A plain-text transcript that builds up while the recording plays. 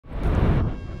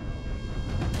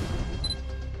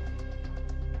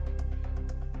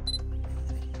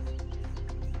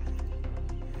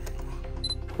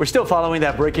We're still following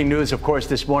that breaking news, of course,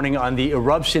 this morning on the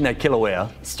eruption at Kilauea.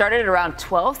 Started at around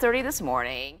 12:30 this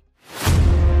morning.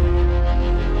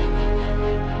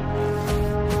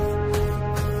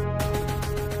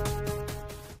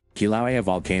 Kīlauea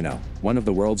Volcano, one of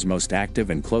the world's most active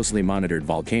and closely monitored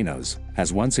volcanoes,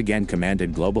 has once again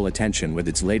commanded global attention with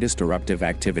its latest eruptive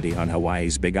activity on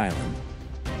Hawaii's Big Island.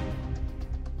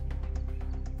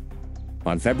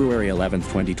 On February 11,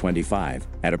 2025,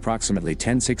 at approximately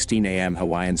 10:16 a.m.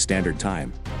 Hawaiian Standard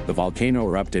Time, the volcano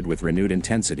erupted with renewed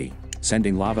intensity,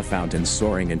 sending lava fountains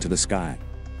soaring into the sky.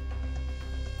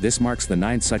 This marks the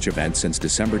 9th such event since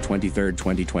December 23,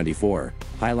 2024,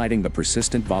 highlighting the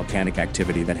persistent volcanic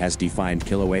activity that has defined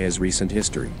Kilauea's recent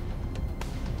history.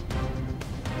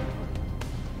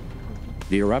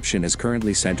 The eruption is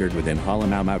currently centered within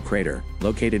Halemaumau crater,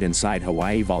 located inside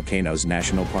Hawaiʻi Volcanoes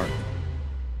National Park.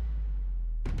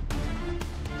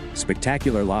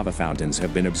 Spectacular lava fountains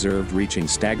have been observed reaching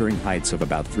staggering heights of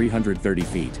about 330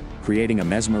 feet, creating a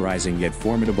mesmerizing yet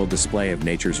formidable display of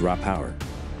nature's raw power.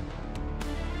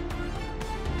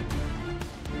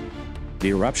 The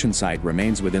eruption site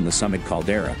remains within the summit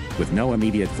caldera, with no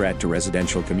immediate threat to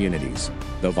residential communities,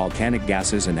 though volcanic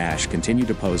gases and ash continue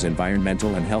to pose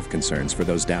environmental and health concerns for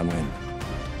those downwind.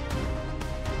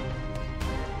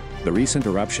 The recent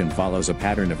eruption follows a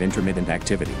pattern of intermittent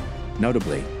activity.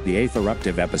 Notably, the 8th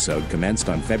eruptive episode commenced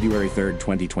on February 3,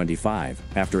 2025,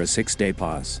 after a 6-day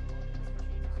pause.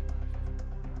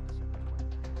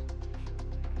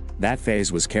 That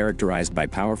phase was characterized by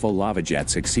powerful lava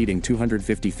jets exceeding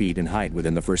 250 feet in height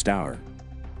within the first hour.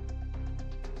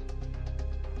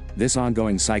 This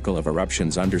ongoing cycle of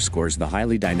eruptions underscores the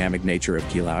highly dynamic nature of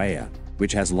Kilauea,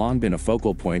 which has long been a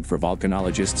focal point for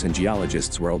volcanologists and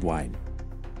geologists worldwide.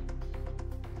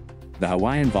 The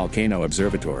Hawaiian Volcano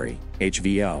Observatory,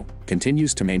 HVO,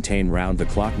 continues to maintain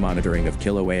round-the-clock monitoring of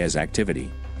Kilauea's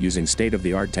activity, using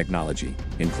state-of-the-art technology,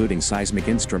 including seismic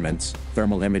instruments,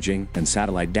 thermal imaging, and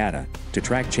satellite data, to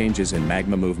track changes in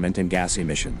magma movement and gas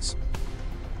emissions.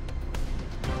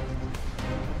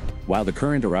 While the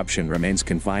current eruption remains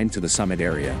confined to the summit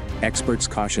area, experts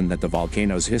caution that the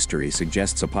volcano's history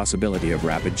suggests a possibility of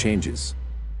rapid changes.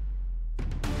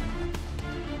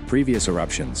 Previous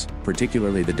eruptions,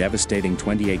 particularly the devastating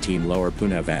 2018 Lower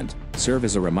Puna event, serve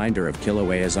as a reminder of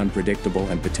Kilauea's unpredictable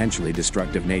and potentially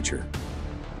destructive nature.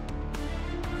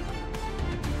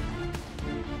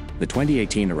 The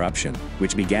 2018 eruption,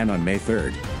 which began on May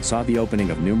 3, saw the opening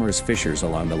of numerous fissures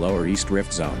along the lower East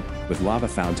Rift Zone, with lava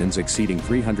fountains exceeding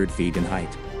 300 feet in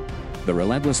height. The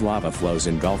relentless lava flows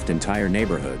engulfed entire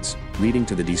neighborhoods, leading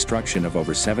to the destruction of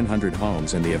over 700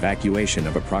 homes and the evacuation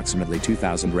of approximately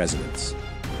 2,000 residents.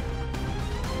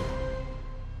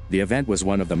 The event was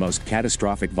one of the most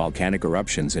catastrophic volcanic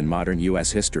eruptions in modern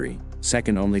U.S. history,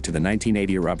 second only to the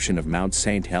 1980 eruption of Mount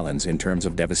St. Helens in terms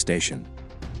of devastation.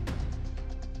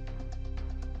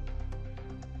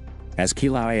 As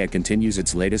Kilauea continues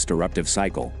its latest eruptive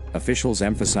cycle, officials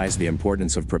emphasize the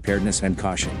importance of preparedness and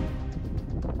caution.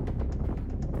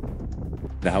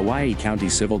 The Hawaii County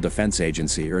Civil Defense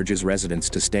Agency urges residents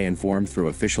to stay informed through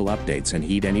official updates and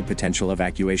heed any potential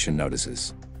evacuation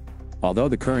notices. Although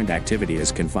the current activity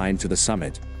is confined to the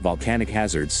summit, volcanic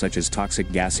hazards such as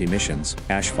toxic gas emissions,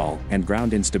 ashfall, and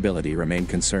ground instability remain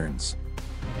concerns.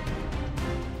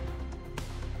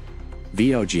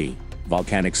 VOG,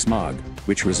 volcanic smog,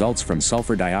 which results from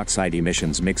sulfur dioxide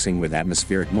emissions mixing with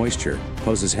atmospheric moisture,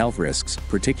 poses health risks,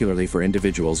 particularly for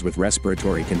individuals with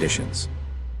respiratory conditions.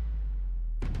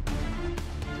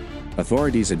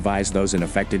 Authorities advise those in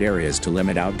affected areas to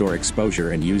limit outdoor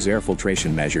exposure and use air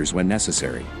filtration measures when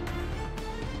necessary.